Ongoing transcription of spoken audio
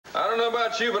I don't know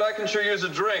about you, but I can sure use a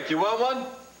drink. You want one?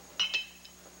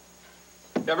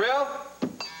 Gabrielle?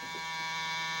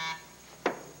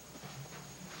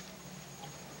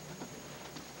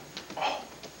 Oh.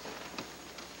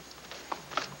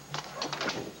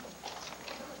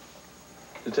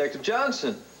 Detective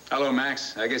Johnson. Hello,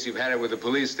 Max. I guess you've had it with the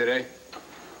police today.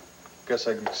 Guess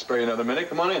I can spare you another minute.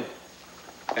 Come on in.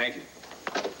 Thank you.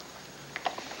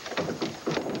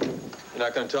 You're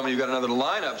not going to tell me you got another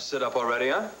lineup set up already,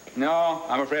 huh? No,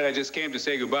 I'm afraid I just came to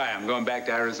say goodbye. I'm going back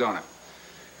to Arizona.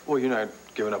 Well, you're not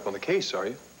giving up on the case, are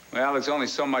you? Well, there's only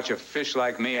so much a fish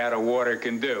like me out of water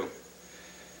can do.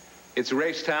 It's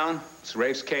Rafe's town. It's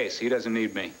Rafe's case. He doesn't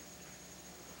need me.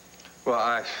 Well,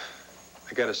 I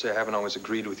got to say, I haven't always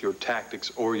agreed with your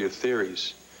tactics or your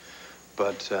theories.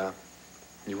 But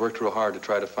you worked real hard to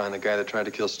try to find the guy that tried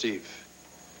to kill Steve.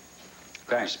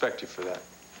 Thanks. I respect you for that.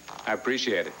 I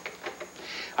appreciate it.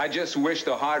 I just wish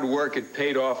the hard work had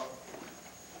paid off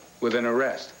with an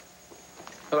arrest.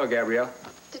 Hello, Gabrielle.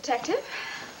 Detective?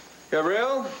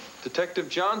 Gabrielle, Detective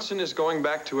Johnson is going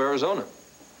back to Arizona.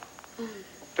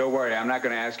 Don't worry, I'm not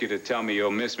going to ask you to tell me you'll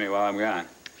miss me while I'm gone.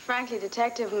 Frankly,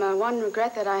 Detective, my one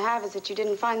regret that I have is that you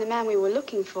didn't find the man we were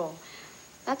looking for.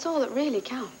 That's all that really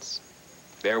counts.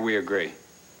 There we agree.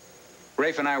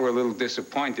 Rafe and I were a little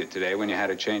disappointed today when you had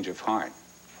a change of heart.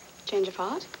 Change of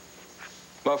heart?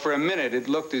 Well, for a minute, it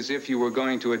looked as if you were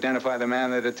going to identify the man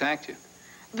that attacked you.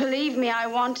 Believe me, I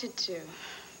wanted to.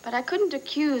 But I couldn't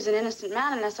accuse an innocent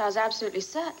man unless I was absolutely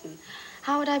certain.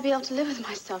 How would I be able to live with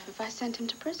myself if I sent him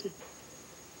to prison?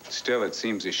 Still, it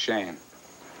seems a shame.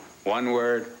 One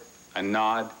word, a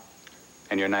nod,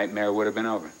 and your nightmare would have been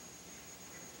over.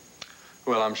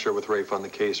 Well, I'm sure with Rafe on the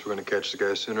case, we're going to catch the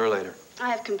guy sooner or later.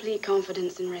 I have complete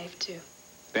confidence in Rafe, too.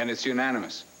 Then it's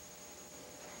unanimous.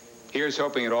 Here's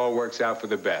hoping it all works out for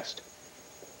the best.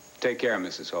 Take care,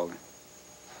 Mrs. Holden.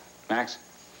 Max?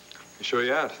 I'll show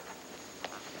you out.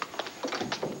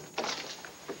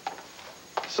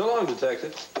 So long,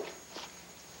 Detective.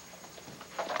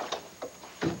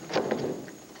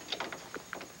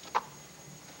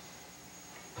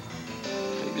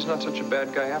 Maybe he's not such a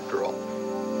bad guy after all.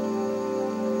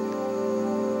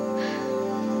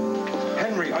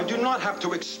 Henry, I do not have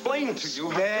to explain to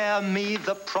you. Spare me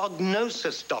the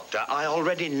prognosis, Doctor. I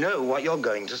already know what you're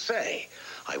going to say.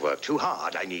 I work too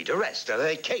hard. I need a rest, a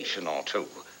vacation or two.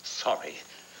 Sorry.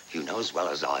 You know as well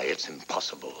as I, it's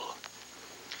impossible.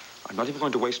 I'm not even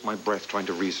going to waste my breath trying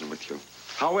to reason with you.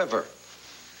 However,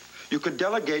 you could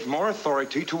delegate more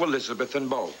authority to Elizabeth and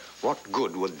Beau. What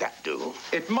good would that do?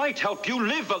 It might help you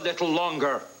live a little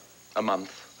longer. A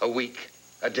month, a week,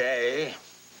 a day.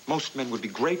 Most men would be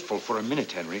grateful for a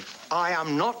minute, Henry. I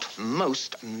am not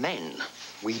most men.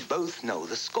 We both know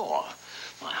the score.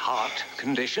 My heart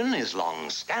condition is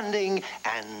long-standing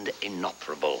and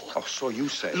inoperable. Oh, so you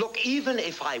say. Look, even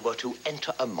if I were to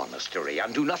enter a monastery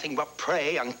and do nothing but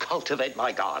pray and cultivate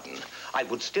my garden, I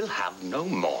would still have no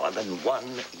more than 1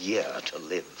 year to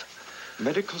live.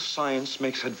 Medical science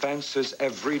makes advances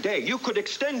every day. You could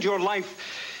extend your life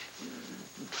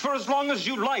for as long as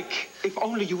you like, if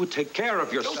only you would take care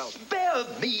of yourself. Don't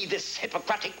spare me this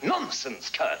Hippocratic nonsense,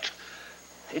 Kurt.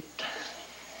 It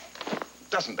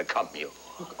doesn't become you.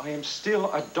 Look, I am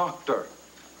still a doctor,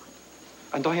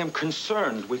 and I am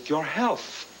concerned with your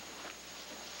health.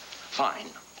 Fine,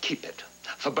 keep it,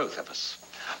 for both of us.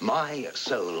 My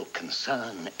sole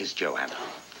concern is Joanna.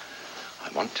 I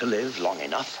want to live long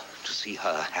enough to see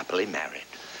her happily married.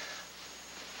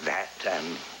 That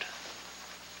and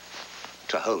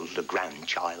to hold a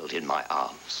grandchild in my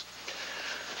arms.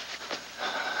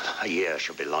 A year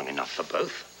should be long enough for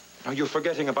both. Now, you're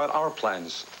forgetting about our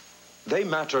plans. They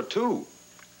matter, too.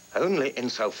 Only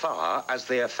insofar as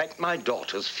they affect my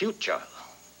daughter's future.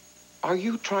 Are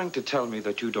you trying to tell me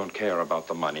that you don't care about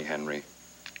the money, Henry?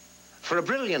 For a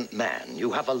brilliant man,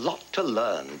 you have a lot to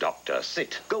learn, Doctor.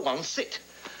 Sit. Go on, sit.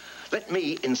 Let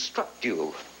me instruct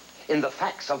you in the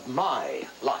facts of my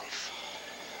life.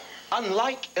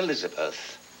 Unlike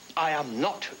Elizabeth, I am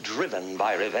not driven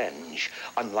by revenge.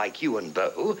 Unlike you and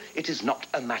Beau, it is not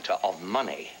a matter of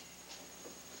money.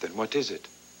 Then what is it?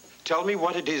 Tell me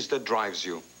what it is that drives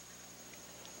you.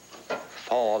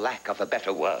 For lack of a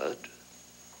better word,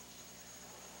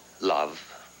 love.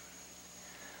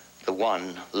 The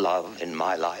one love in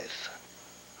my life,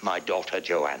 my daughter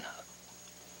Joanna.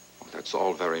 Oh, that's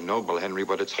all very noble, Henry,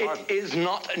 but it's hard. It is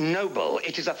not noble.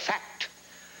 It is a fact.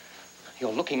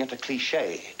 You're looking at a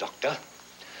cliché, Doctor.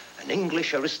 An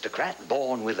English aristocrat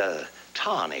born with a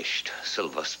tarnished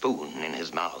silver spoon in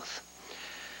his mouth.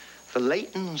 The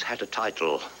Leightons had a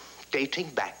title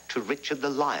dating back to Richard the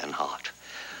Lionheart.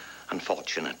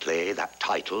 Unfortunately, that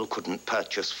title couldn't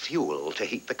purchase fuel to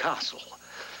heat the castle.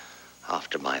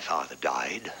 After my father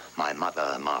died, my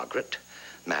mother, Margaret,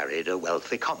 married a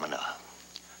wealthy commoner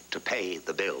to pay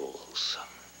the bills.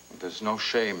 There's no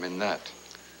shame in that.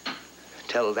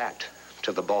 Tell that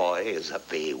to the boys at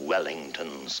the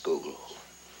Wellington School.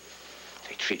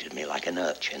 They treated me like an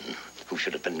urchin who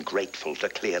should have been grateful to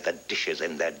clear the dishes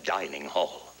in their dining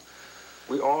hall.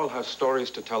 We all have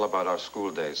stories to tell about our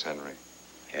school days, Henry.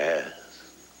 Yes.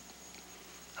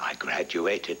 I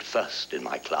graduated first in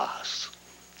my class,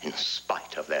 in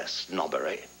spite of their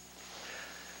snobbery.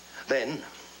 Then,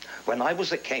 when I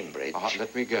was at Cambridge...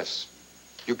 Let me guess.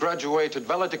 You graduated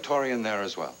valedictorian there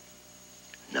as well?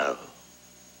 No.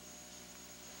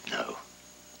 No.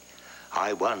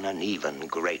 I won an even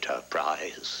greater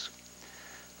prize.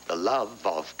 The love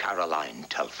of Caroline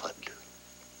Telford.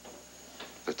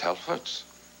 The Telfords?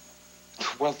 The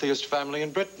wealthiest family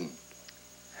in Britain.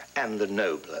 And the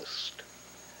noblest.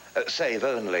 Save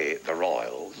only the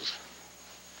royals.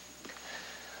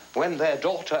 When their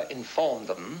daughter informed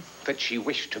them that she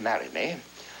wished to marry me,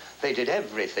 they did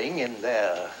everything in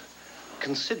their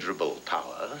considerable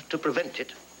power to prevent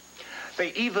it.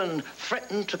 They even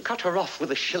threatened to cut her off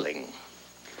with a shilling.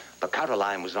 But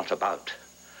Caroline was not about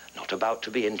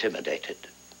to be intimidated.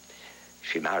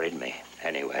 She married me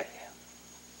anyway.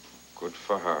 Good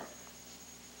for her.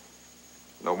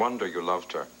 No wonder you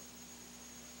loved her.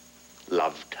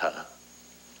 Loved her.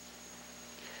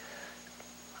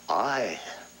 I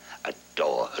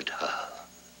adored her.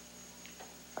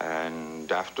 And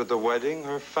after the wedding,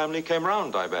 her family came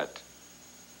round, I bet.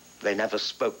 They never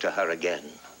spoke to her again.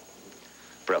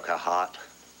 Broke her heart,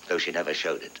 though she never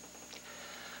showed it.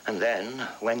 And then,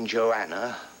 when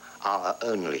Joanna, our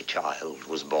only child,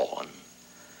 was born,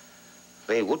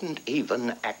 they wouldn't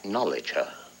even acknowledge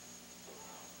her.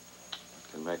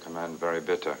 It can make a man very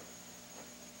bitter.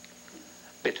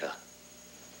 Bitter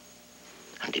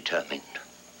and determined.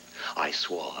 I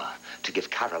swore to give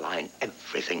Caroline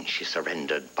everything she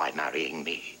surrendered by marrying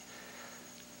me.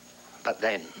 But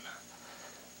then,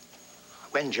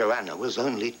 when Joanna was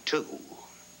only 2,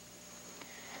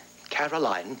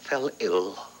 Caroline fell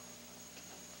ill.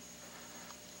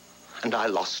 And I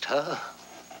lost her.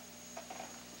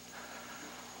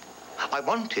 I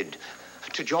wanted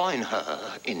to join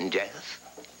her in death.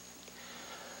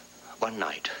 One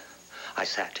night, I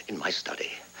sat in my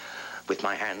study with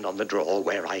my hand on the drawer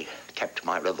where I kept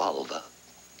my revolver.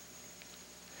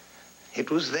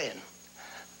 It was then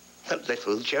that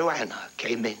little Joanna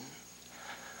came in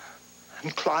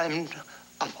and climbed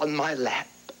up on my lap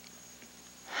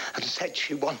and said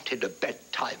she wanted a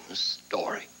bedtime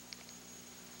story.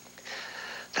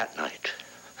 That night,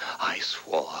 I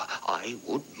swore I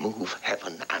would move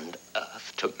heaven and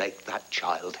earth to make that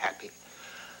child happy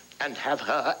and have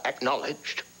her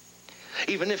acknowledged,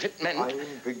 even if it meant... I'm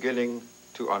beginning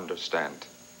to understand.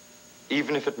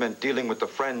 Even if it meant dealing with the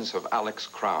friends of Alex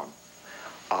Crown.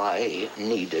 I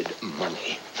needed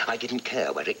money. I didn't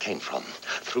care where it came from.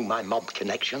 Through my mob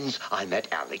connections, I met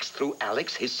Alex. Through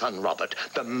Alex, his son Robert.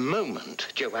 The moment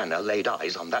Joanna laid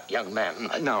eyes on that young man...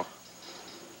 Now,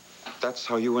 that's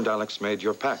how you and Alex made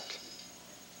your pact.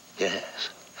 Yes.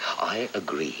 I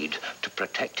agreed to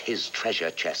protect his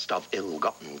treasure chest of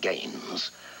ill-gotten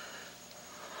gains.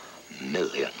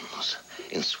 Millions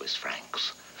in Swiss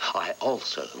francs. I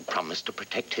also promised to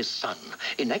protect his son.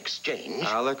 In exchange...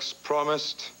 Alex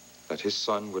promised that his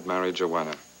son would marry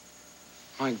Joanna.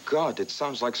 My God, it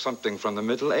sounds like something from the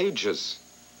Middle Ages.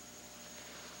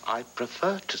 I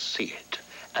prefer to see it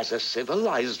as a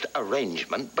civilized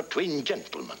arrangement between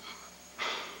gentlemen.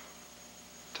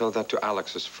 Tell that to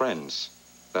Alex's friends.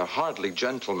 They're hardly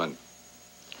gentlemen.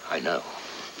 I know.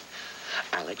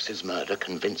 Alex's murder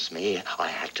convinced me I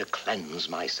had to cleanse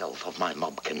myself of my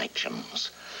mob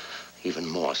connections. Even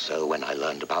more so when I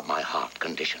learned about my heart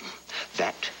condition.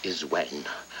 That is when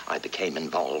I became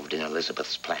involved in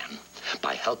Elizabeth's plan.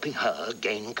 By helping her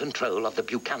gain control of the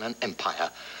Buchanan Empire,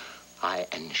 I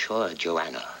ensured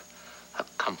Joanna a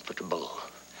comfortable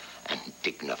and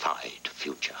dignified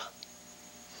future.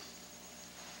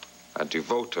 A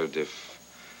devoted, if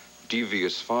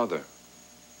devious father.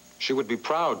 She would be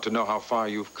proud to know how far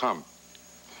you've come.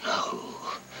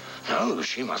 No,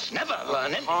 she must never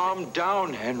learn it. Calm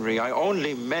down, Henry. I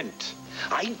only meant...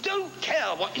 I don't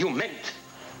care what you meant.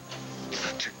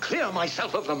 To clear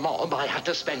myself of the mob, I had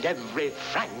to spend every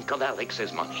franc of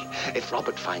Alex's money. If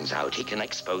Robert finds out, he can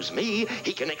expose me,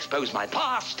 he can expose my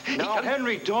past. Now,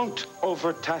 Henry, don't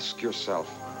overtask yourself.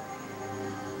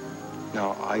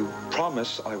 Now, I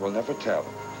promise I will never tell.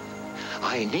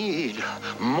 I need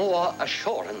more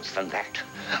assurance than that.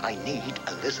 I need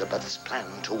Elizabeth's plan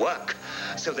to work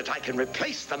so that I can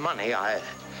replace the money I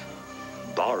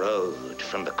borrowed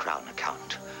from the Crown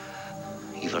account.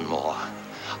 Even more,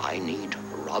 I need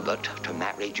Robert to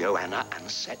marry Joanna and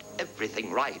set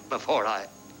everything right before I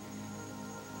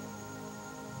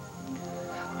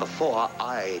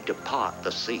depart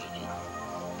the scene.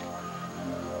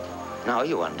 Now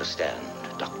you understand,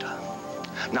 Doctor.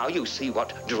 Now you see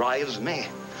what drives me.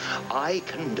 I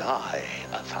can die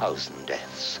 1,000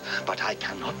 deaths, but I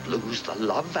cannot lose the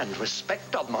love and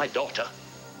respect of my daughter.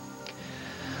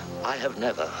 I have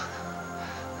never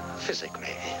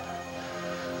physically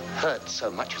hurt so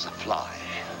much as a fly,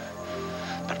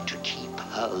 but to keep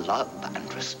her love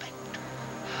and respect,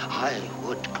 I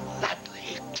would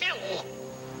gladly kill.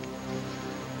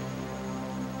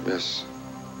 Yes,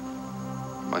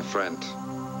 my friend.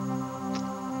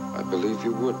 I believe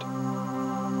you would.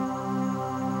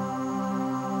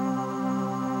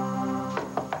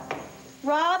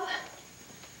 Rob?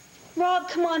 Rob,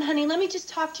 come on, honey. Let me just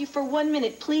talk to you for 1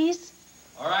 minute, please.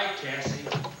 All right, Cassie.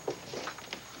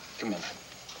 Come in.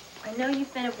 I know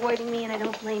you've been avoiding me, and I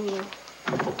don't blame you.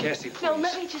 Cassie, please. No,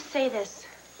 let me just say this.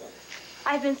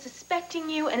 I've been suspecting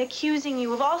you and accusing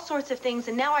you of all sorts of things,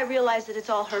 and now I realize that it's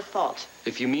all her fault.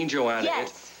 If you mean Joanna...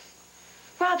 Yes.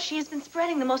 Rob, she has been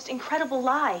spreading the most incredible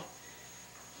lie. I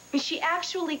mean, she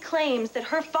actually claims that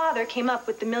her father came up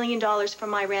with the $1 million for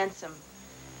my ransom.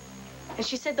 And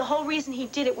she said the whole reason he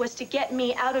did it was to get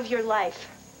me out of your life.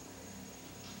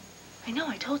 I know,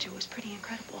 I told you it was pretty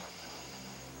incredible.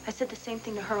 I said the same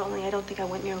thing to her, only I don't think I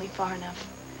went nearly far enough.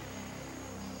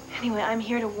 Anyway, I'm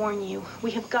here to warn you.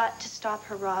 We have got to stop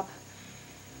her, Rob.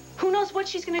 Who knows what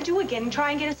she's gonna do again and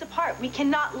try and get us apart. We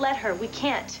cannot let her. We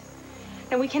can't.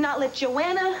 And we cannot let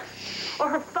Joanna or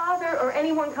her father or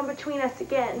anyone come between us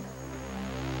again.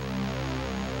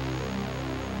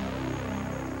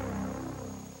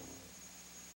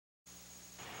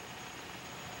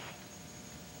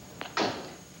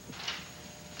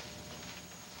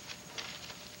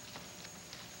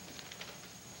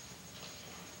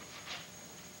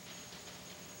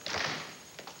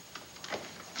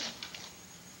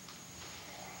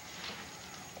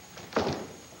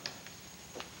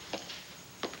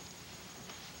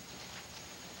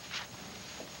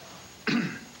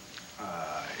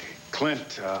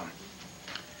 Clint,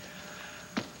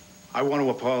 I want to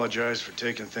apologize for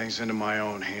taking things into my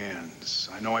own hands.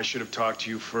 I know I should have talked to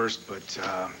you first, but,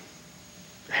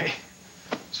 hey,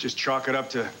 let's just chalk it up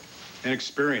to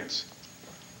inexperience.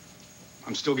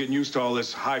 I'm still getting used to all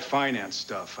this high finance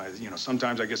stuff.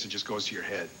 Sometimes I guess it just goes to your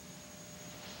head.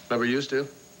 Never used to.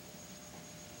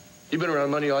 You've been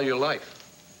around money all your life,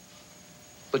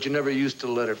 but you never used to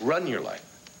let it run your life.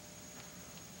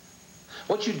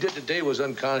 What you did today was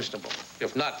unconscionable,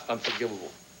 if not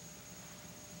unforgivable.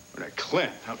 But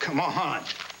Clint, now come on.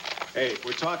 Hey,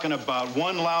 we're talking about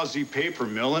one lousy paper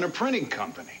mill and a printing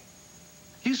company.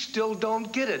 You still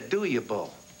don't get it, do you, Bo?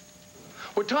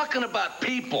 We're talking about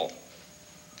people.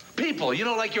 People,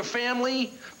 like your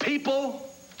family, people.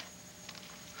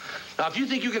 Now, if you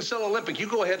think you can sell Olympic, you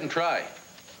go ahead and try.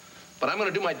 But I'm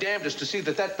going to do my damnedest to see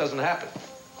that that doesn't happen.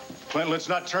 Clint, let's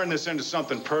not turn this into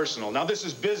something personal. Now, this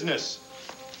is business.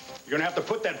 You're gonna have to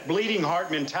put that bleeding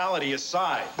heart mentality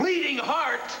aside. Bleeding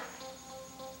heart?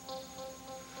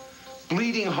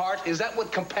 Bleeding heart? Is that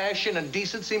what compassion and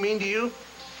decency mean to you?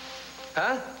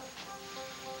 Huh?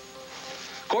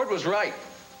 Cord was right.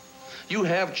 You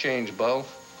have changed, Bo.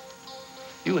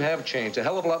 You have changed a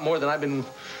hell of a lot more than I've been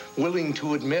willing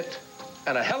to admit,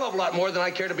 and a hell of a lot more than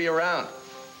I care to be around.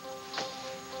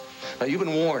 Now, you've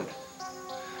been warned.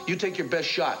 You take your best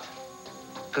shot,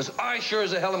 because I sure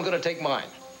as the hell am gonna take mine.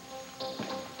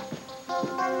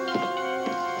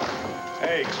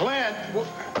 Hey, Clint.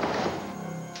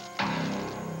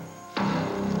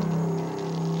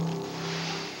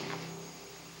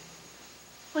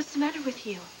 What's the matter with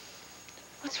you?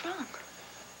 What's wrong?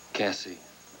 Cassie.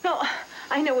 No,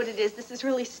 I know what it is. This is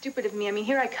really stupid of me. I mean,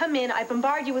 here I come in, I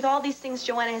bombard you with all these things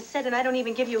Joanna has said, and I don't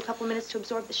even give you a couple minutes to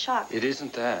absorb the shock. It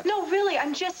isn't that. No, really,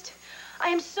 I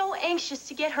am so anxious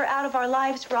to get her out of our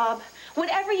lives, Rob.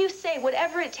 Whatever you say,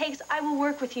 whatever it takes, I will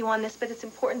work with you on this, but it's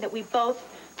important that we both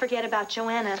forget about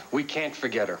Joanna. We can't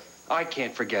forget her. I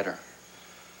can't forget her.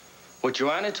 What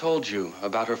Joanna told you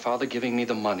about her father giving me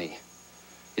the money,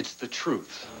 it's the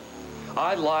truth.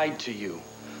 I lied to you.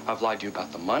 I've lied to you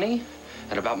about the money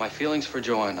and about my feelings for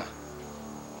Joanna.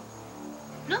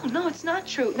 No, it's not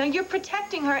true. Now, you're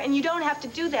protecting her, and you don't have to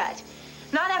do that.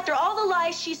 Not after all the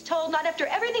lies she's told, not after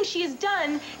everything she has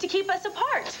done to keep us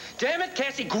apart. Damn it,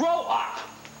 Cassie, grow up!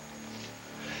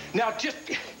 Now, just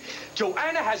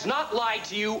Joanna has not lied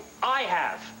to you. I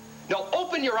have. Now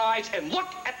open your eyes and look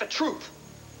at the truth.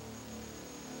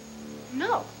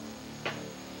 No,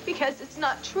 because it's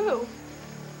not true.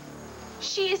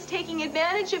 She is taking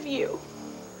advantage of you.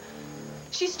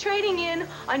 She's trading in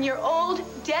on your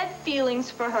old, dead feelings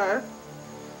for her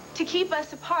to keep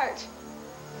us apart.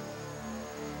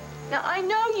 Now, I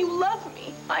know you love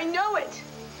me. I know it.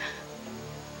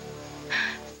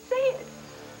 Say it.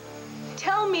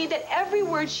 Tell me that every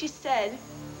word she said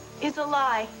is a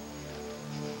lie.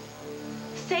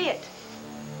 Say it.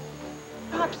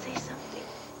 Rob, say something.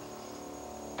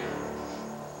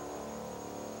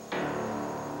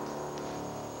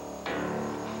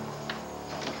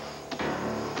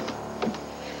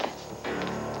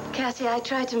 Cassie, I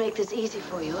tried to make this easy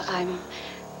for you.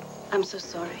 I'm so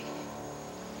sorry.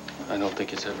 I don't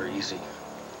think it's ever easy.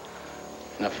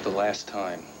 Enough for the last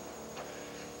time.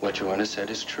 What Joanna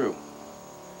said is true.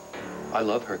 I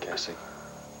love her, Cassie,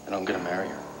 and I'm gonna marry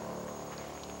her.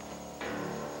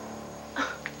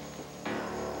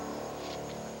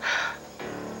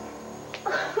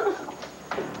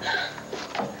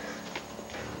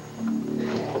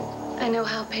 I know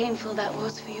how painful that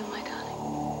was for you, my darling.